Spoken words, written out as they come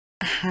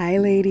Hi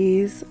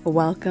ladies,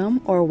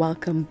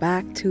 welcome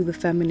back to the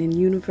feminine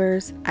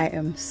universe. I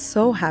am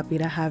so happy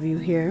to have you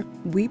here.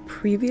 We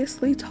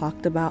previously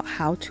talked about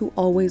how to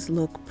always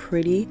look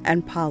pretty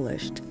and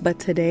polished, but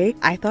today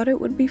I thought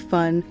it would be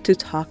fun to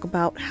talk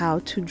about how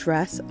to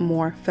dress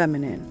more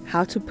feminine,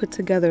 how to put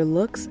together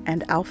looks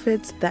and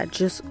outfits that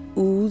just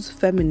ooze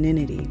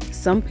femininity.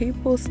 Some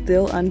people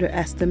still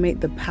underestimate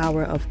the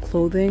power of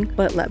clothing,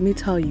 but let me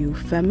tell you,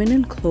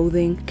 feminine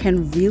clothing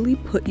can really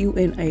put you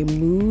in a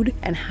mood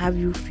and have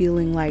you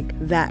feeling like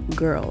that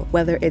girl,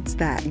 whether it's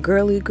that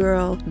girly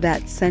girl,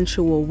 that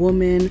sensual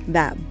woman,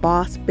 that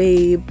boss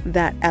babe,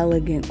 that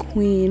elegant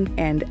queen,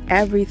 and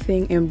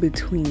everything in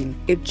between.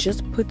 It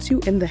just puts you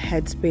in the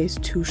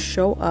headspace to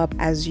show up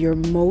as your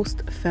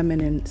most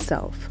feminine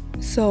self.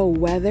 So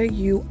whether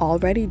you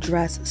already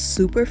dress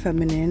super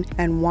feminine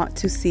and want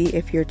to see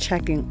if you're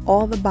checking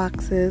all the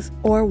boxes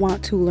or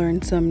want to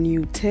learn some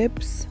new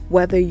tips,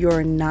 whether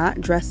you're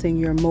not dressing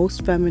your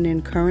most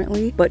feminine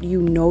currently but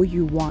you know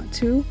you want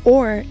to,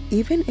 or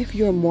even if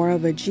you're more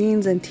of a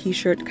jeans and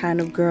t-shirt kind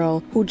of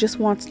girl who just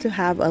wants to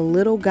have a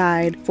little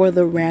guide for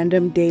the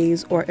random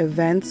days or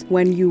events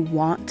when you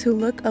want to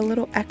look a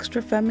little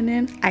extra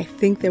feminine, I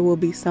think there will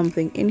be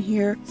something in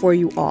here for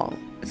you all.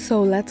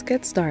 So let's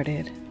get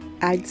started.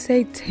 I'd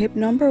say tip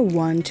number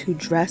one to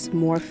dress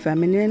more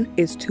feminine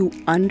is to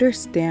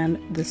understand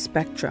the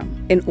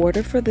spectrum. In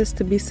order for this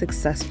to be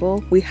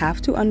successful, we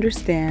have to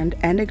understand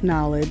and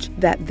acknowledge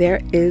that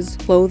there is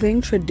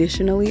clothing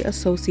traditionally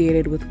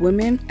associated with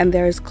women and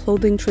there is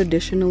clothing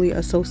traditionally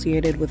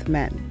associated with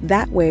men.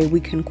 That way, we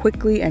can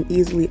quickly and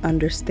easily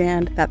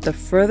understand that the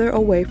further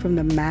away from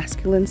the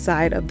masculine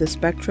side of the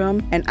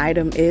spectrum an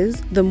item is,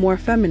 the more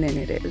feminine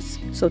it is.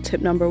 So tip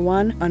number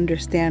one,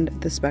 understand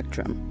the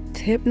spectrum.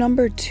 Tip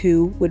number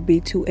two would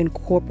be to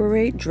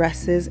incorporate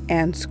dresses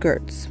and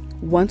skirts.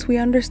 Once we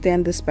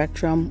understand the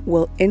spectrum,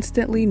 we'll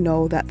instantly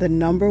know that the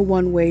number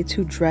one way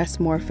to dress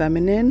more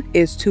feminine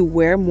is to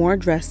wear more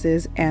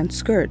dresses and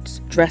skirts.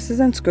 Dresses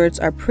and skirts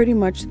are pretty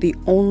much the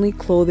only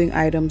clothing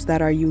items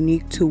that are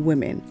unique to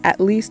women,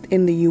 at least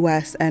in the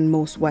US and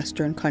most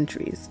Western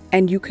countries.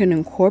 And you can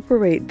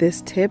incorporate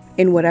this tip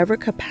in whatever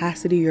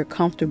capacity you're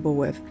comfortable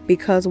with,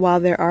 because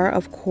while there are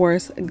of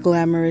course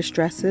glamorous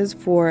dresses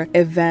for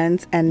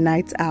events and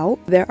nights out,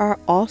 there are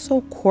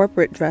also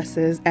corporate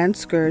dresses and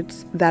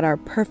skirts that are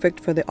perfect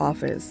for the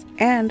office.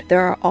 And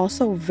there are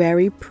also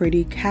very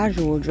pretty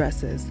casual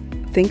dresses.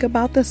 Think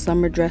about the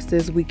summer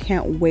dresses we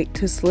can't wait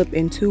to slip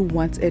into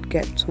once it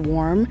gets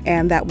warm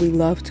and that we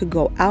love to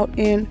go out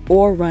in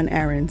or run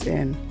errands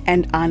in.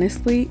 And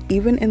honestly,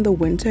 even in the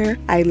winter,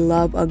 I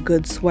love a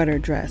good sweater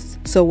dress.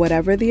 So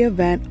whatever the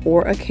event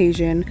or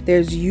occasion,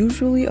 there's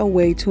usually a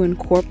way to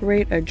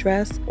incorporate a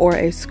dress or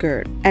a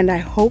skirt. And I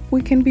hope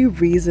we can be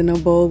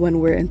reasonable when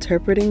we're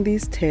interpreting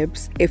these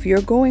tips. If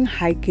you're going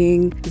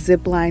hiking,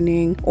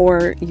 ziplining,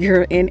 or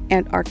you're in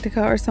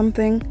Antarctica or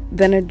something,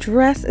 then a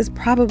dress is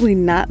probably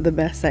not the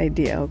best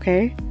idea,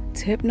 okay?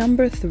 Tip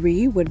number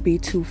three would be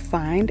to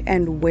find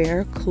and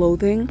wear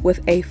clothing with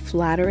a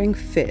flattering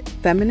fit.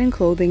 Feminine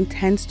clothing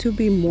tends to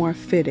be more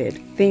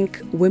fitted.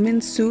 Think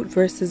women's suit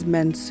versus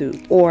men's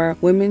suit, or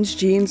women's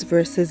jeans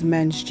versus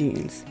men's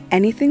jeans.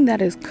 Anything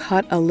that is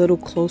cut a little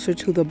closer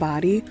to the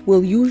body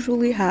will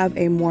usually have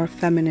a more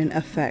feminine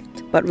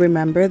effect. But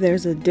remember,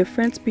 there's a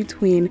difference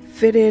between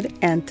fitted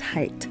and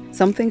tight.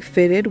 Something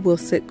fitted will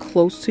sit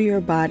close to your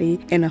body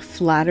in a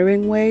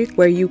flattering way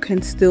where you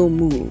can still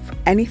move.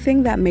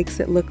 Anything that makes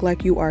it look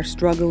like you are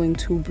struggling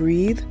to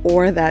breathe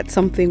or that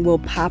something will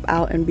pop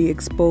out and be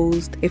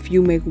exposed if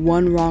you make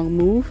one wrong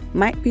move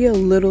might be a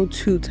little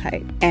too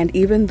tight. And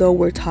even though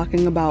we're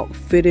talking about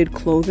fitted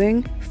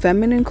clothing,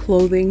 feminine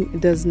clothing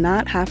does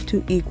not have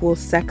to equal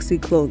sexy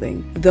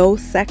clothing. Though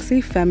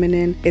sexy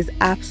feminine is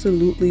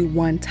absolutely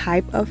one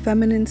type of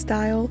feminine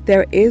style,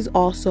 there is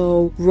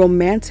also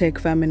romantic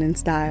feminine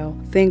style.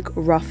 Think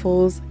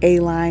ruffles,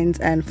 A-lines,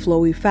 and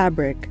flowy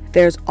fabric.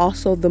 There's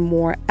also the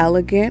more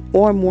elegant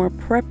or more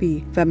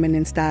preppy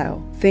feminine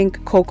style.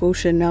 Think Coco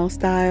Chanel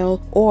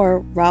style or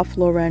Ralph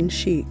Lauren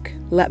chic.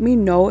 Let me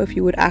know if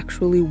you would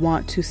actually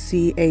want to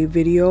see a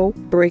video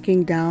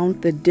breaking down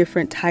the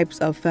different types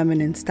of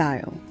feminine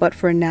style. But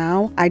for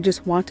now, I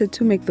just wanted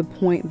to make the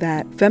point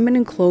that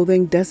feminine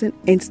clothing doesn't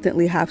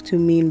instantly have to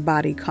mean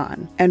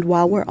bodycon. And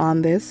while we're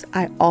on this,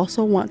 I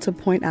also want to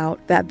point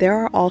out that there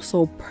are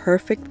also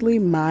perfectly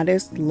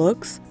modest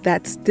looks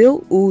that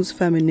still ooze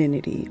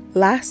femininity.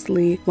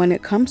 Lastly, when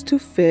it comes to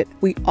fit,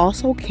 we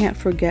also can't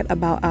forget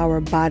about our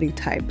body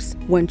types.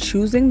 When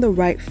choosing the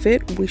right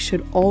fit, we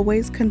should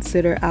always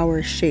consider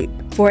our shape.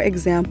 For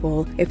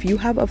example, if you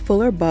have a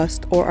fuller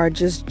bust or are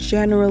just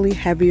generally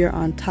heavier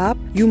on top,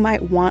 you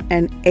might want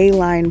an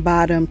A-line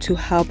bottom to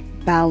help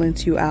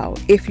balance you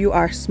out. If you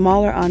are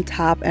smaller on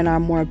top and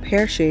are more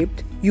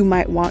pear-shaped, you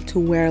might want to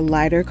wear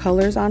lighter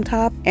colors on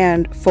top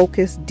and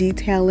focus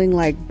detailing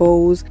like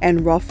bows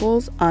and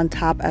ruffles on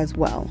top as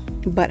well.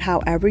 But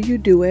however you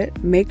do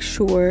it, make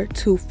sure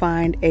to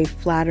find a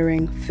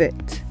flattering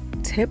fit.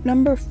 Tip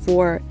number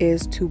 4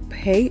 is to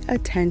pay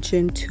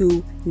attention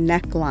to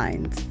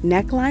necklines.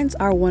 Necklines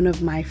are one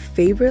of my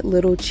favorite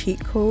little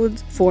cheat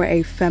codes for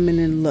a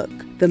feminine look.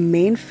 The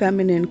main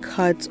feminine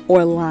cuts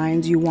or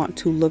lines you want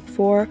to look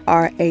for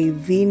are a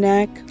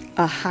V-neck,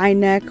 a high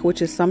neck,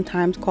 which is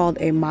sometimes called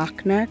a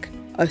mock neck,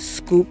 a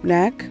scoop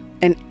neck,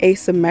 an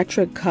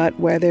asymmetric cut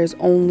where there's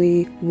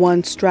only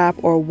one strap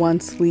or one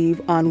sleeve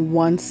on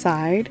one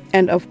side,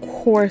 and of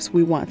course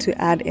we want to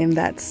add in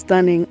that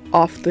stunning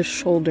off the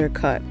shoulder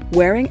cut.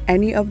 Wearing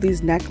any of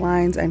these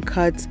necklines and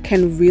cuts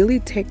can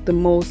really take the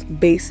most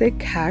basic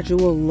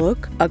casual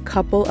look a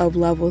couple of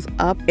levels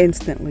up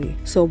instantly,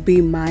 so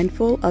be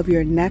mindful of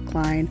your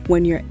neckline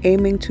when you're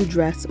aiming to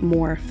dress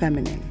more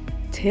feminine.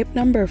 Tip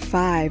number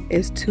 5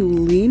 is to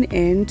lean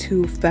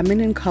into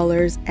feminine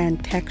colors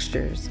and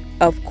textures.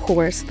 Of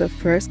course, the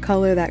first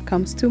color that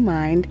comes to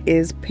mind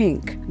is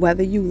pink.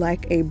 Whether you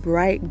like a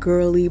bright,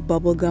 girly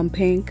bubblegum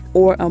pink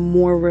or a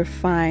more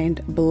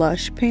refined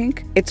blush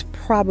pink, it's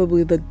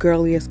probably the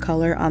girliest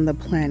color on the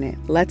planet.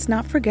 Let's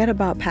not forget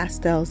about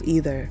pastels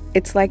either.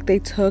 It's like they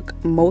took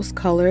most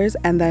colors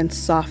and then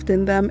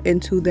softened them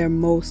into their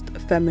most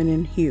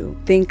feminine hue.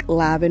 Think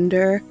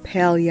lavender,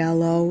 pale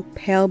yellow,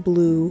 pale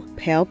blue,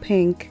 pale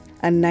pink,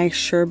 a nice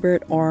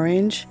sherbet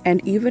orange,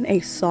 and even a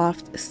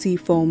soft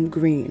seafoam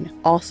green.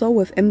 Also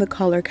within the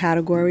color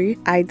category,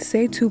 I'd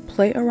say to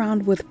play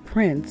around with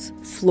prints.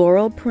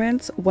 Floral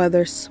prints,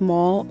 whether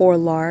small or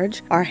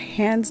large, are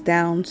hands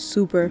down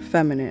super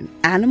feminine.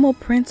 Animal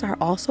prints are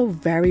also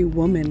very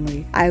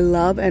womanly. I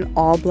love an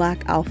all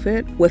black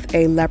outfit with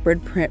a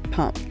leopard print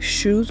pump.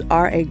 Shoes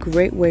are a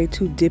great way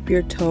to dip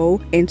your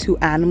toe into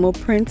animal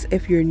prints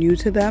if you're new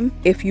to them.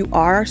 If you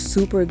are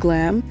super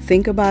glam,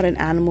 think about an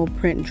animal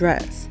print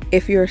dress.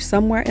 If you're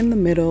somewhere in the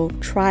middle,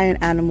 try an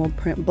animal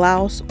print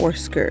blouse or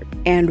skirt.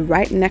 And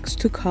right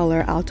next to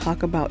color, I'll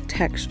talk about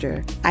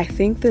texture. I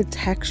think the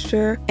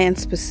texture and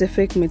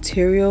specific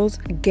materials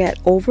get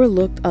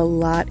overlooked a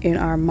lot in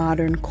our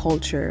modern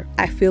culture.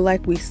 I feel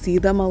like we see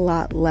them a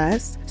lot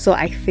less, so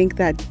I think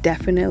that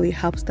definitely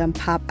helps them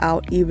pop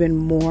out even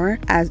more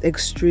as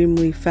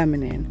extremely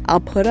feminine. I'll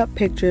put up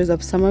pictures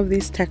of some of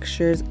these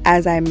textures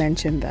as I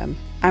mention them.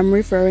 I'm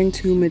referring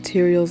to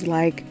materials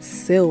like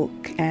silk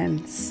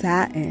and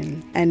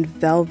satin and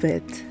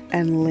velvet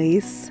and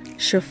lace,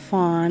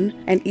 chiffon,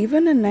 and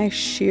even a nice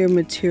sheer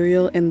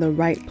material in the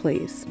right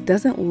place.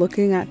 Doesn't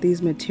looking at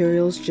these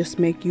materials just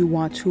make you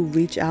want to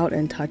reach out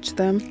and touch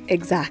them?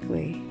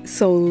 Exactly.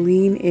 So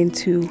lean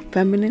into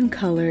feminine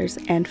colors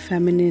and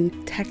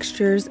feminine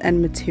textures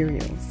and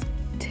materials.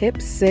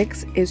 Tip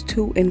 6 is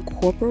to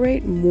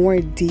incorporate more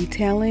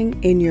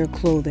detailing in your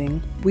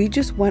clothing. We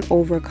just went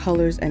over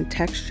colors and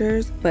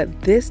textures,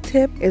 but this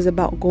tip is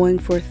about going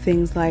for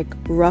things like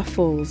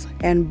ruffles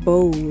and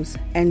bows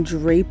and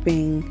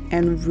draping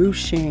and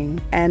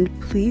ruching and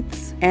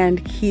pleats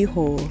and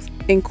keyholes.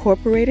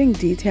 Incorporating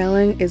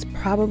detailing is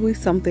probably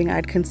something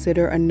I'd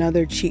consider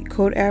another cheat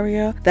code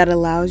area that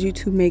allows you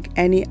to make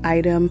any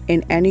item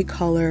in any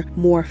color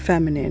more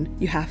feminine.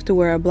 You have to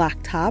wear a black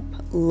top,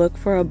 look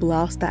for a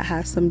blouse that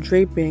has some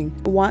draping.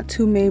 Want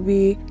to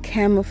maybe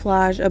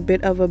camouflage a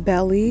bit of a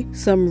belly?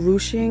 Some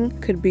ruching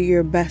could be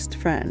your best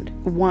friend.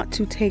 Want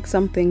to take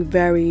something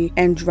very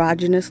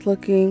androgynous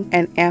looking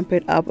and amp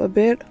it up a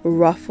bit?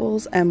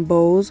 Ruffles and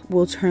bows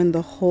will turn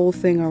the whole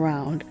thing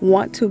around.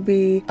 Want to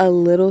be a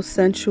little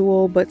sensual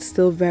but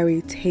still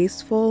very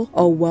tasteful?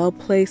 A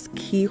well-placed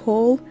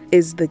keyhole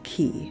is the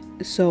key.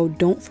 So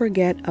don't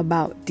forget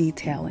about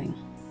detailing.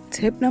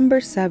 Tip number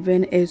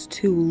 7 is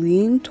to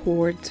lean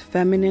towards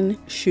feminine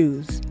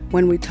shoes.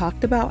 When we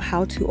talked about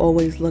how to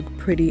always look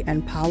pretty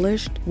and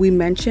polished, we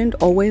mentioned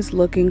always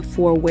looking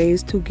for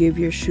ways to give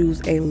your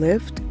shoes a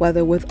lift,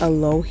 whether with a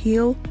low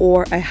heel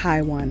or a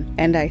high one.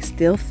 And I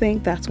still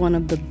think that's one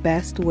of the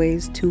best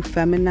ways to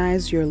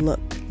feminize your look.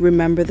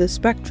 Remember the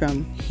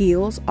spectrum.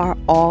 Heels are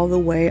all the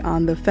way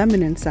on the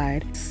feminine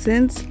side.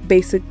 Since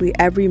basically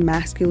every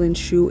masculine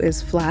shoe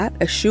is flat,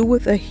 a shoe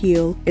with a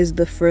heel is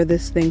the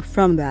furthest thing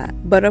from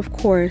that. But of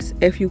course,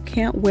 if you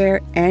can't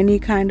wear any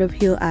kind of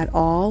heel at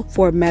all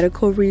for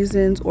medical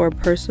reasons or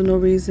personal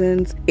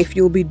reasons, if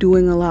you'll be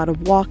doing a lot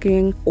of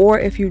walking, or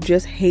if you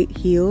just hate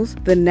heels,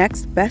 the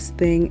next best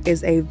thing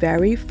is a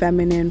very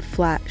feminine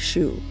flat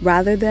shoe.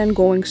 Rather than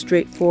going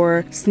straight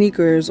for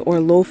sneakers or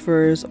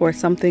loafers or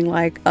something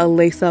like a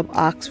lace-up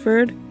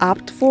Oxford,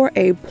 opt for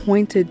a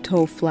pointed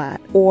toe flat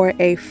or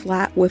a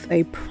flat with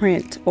a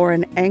print or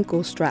an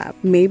ankle strap.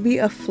 Maybe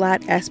a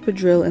flat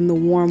espadrille in the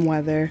warm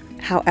weather.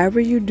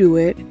 However you do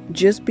it,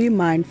 just be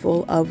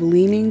mindful of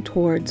leaning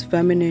towards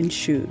feminine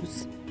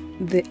shoes.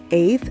 The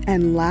 8th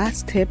and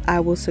last tip I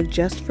will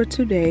suggest for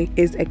today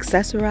is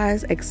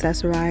accessorize,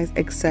 accessorize,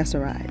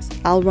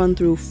 accessorize. I'll run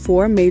through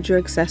 4 major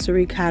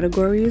accessory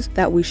categories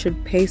that we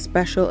should pay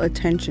special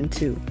attention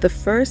to. The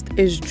first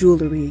is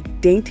jewelry.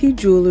 Dainty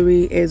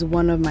jewelry is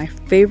one of my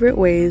favorite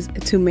ways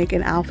to make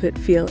an outfit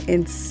feel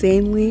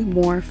insanely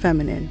more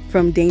feminine.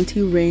 From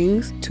dainty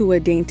rings to a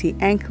dainty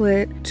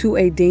anklet to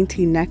a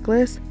dainty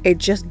necklace, it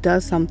just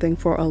does something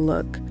for a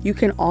look. You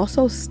can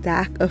also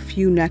stack a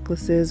few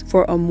necklaces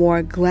for a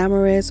more glamorous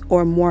glamorous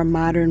or more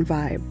modern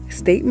vibe.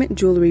 Statement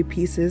jewelry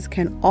pieces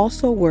can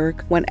also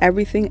work when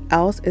everything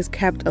else is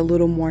kept a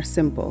little more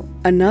simple.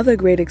 Another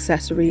great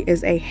accessory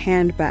is a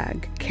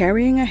handbag.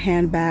 Carrying a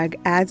handbag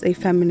adds a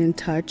feminine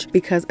touch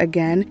because,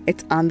 again,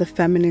 it's on the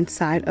feminine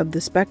side of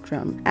the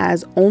spectrum,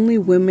 as only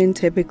women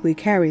typically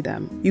carry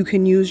them. You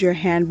can use your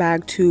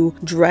handbag to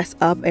dress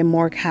up a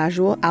more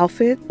casual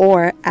outfit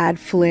or add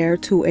flair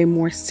to a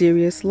more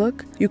serious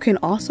look. You can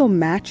also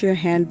match your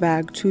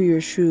handbag to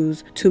your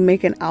shoes to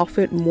make an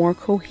outfit more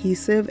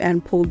cohesive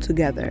and pulled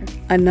together.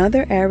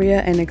 Another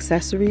area in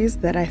accessories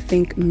that I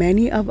think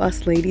many of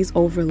us ladies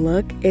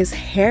overlook is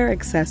hair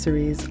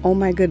accessories. Oh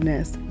my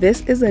goodness.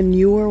 This is a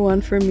newer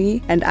one for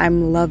me and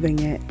I'm loving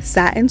it.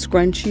 Satin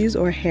scrunchies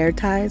or hair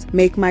ties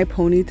make my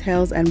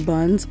ponytails and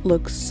buns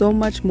look so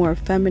much more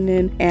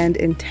feminine and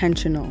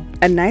intentional.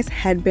 A nice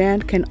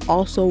headband can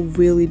also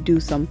really do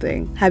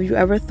something. Have you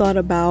ever thought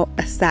about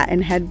a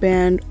satin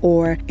headband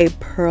or a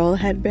pearl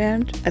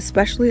headband?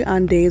 Especially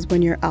on days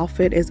when your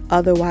outfit is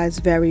otherwise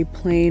very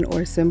plain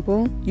or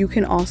simple. You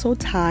can also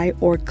tie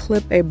or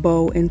clip a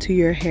bow into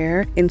your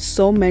hair in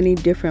so many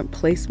different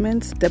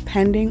placements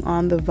depending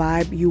on the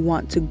vibe you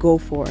want to go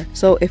for.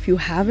 So if you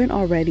haven't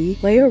already,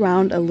 play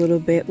around a little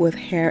bit with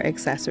hair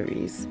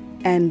accessories.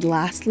 And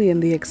lastly, in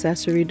the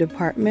accessory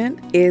department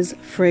is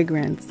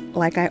fragrance.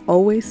 Like I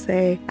always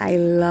say, I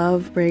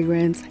love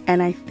fragrance,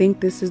 and I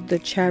think this is the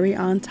cherry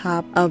on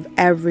top of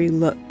every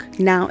look.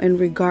 Now, in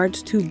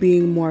regards to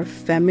being more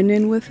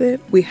feminine with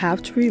it, we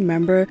have to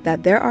remember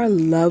that there are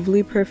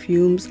lovely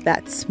perfumes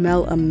that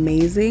smell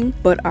amazing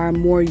but are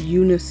more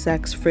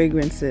unisex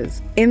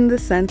fragrances, in the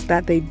sense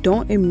that they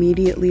don't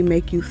immediately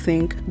make you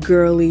think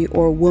girly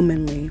or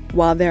womanly,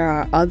 while there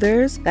are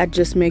others that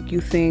just make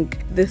you think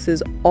this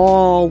is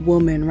all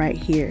woman right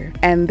here,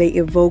 and they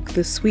evoke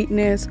the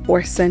sweetness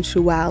or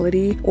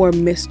sensuality or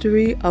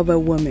mystery of a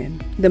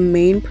woman. The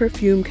main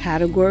perfume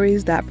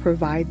categories that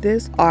provide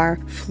this are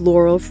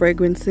floral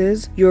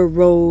fragrances, your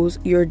rose,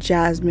 your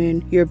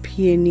jasmine, your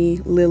peony,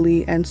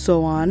 lily, and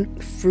so on.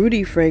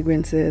 Fruity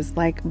fragrances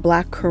like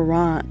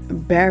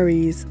blackcurrant,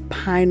 berries,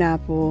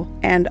 pineapple,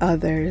 and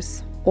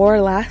others.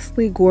 Or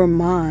lastly,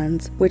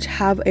 gourmands, which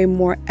have a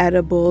more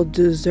edible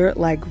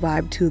dessert-like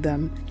vibe to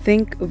them.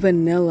 Think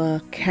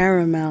vanilla,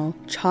 caramel,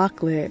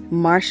 chocolate,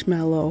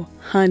 marshmallow,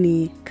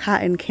 honey,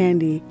 cotton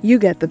candy. You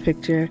get the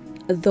picture.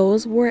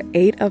 Those were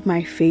 8 of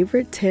my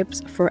favorite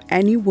tips for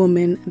any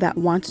woman that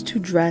wants to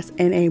dress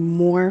in a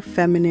more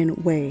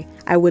feminine way.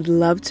 I would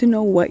love to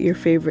know what your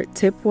favorite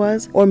tip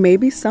was, or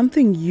maybe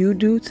something you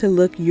do to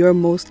look your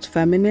most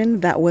feminine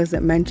that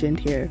wasn't mentioned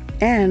here.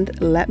 And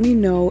let me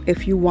know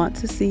if you want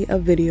to see a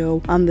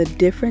video on the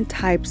different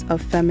types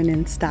of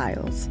feminine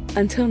styles.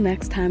 Until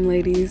next time,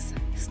 ladies,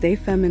 stay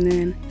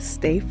feminine,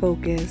 stay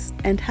focused,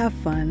 and have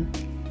fun.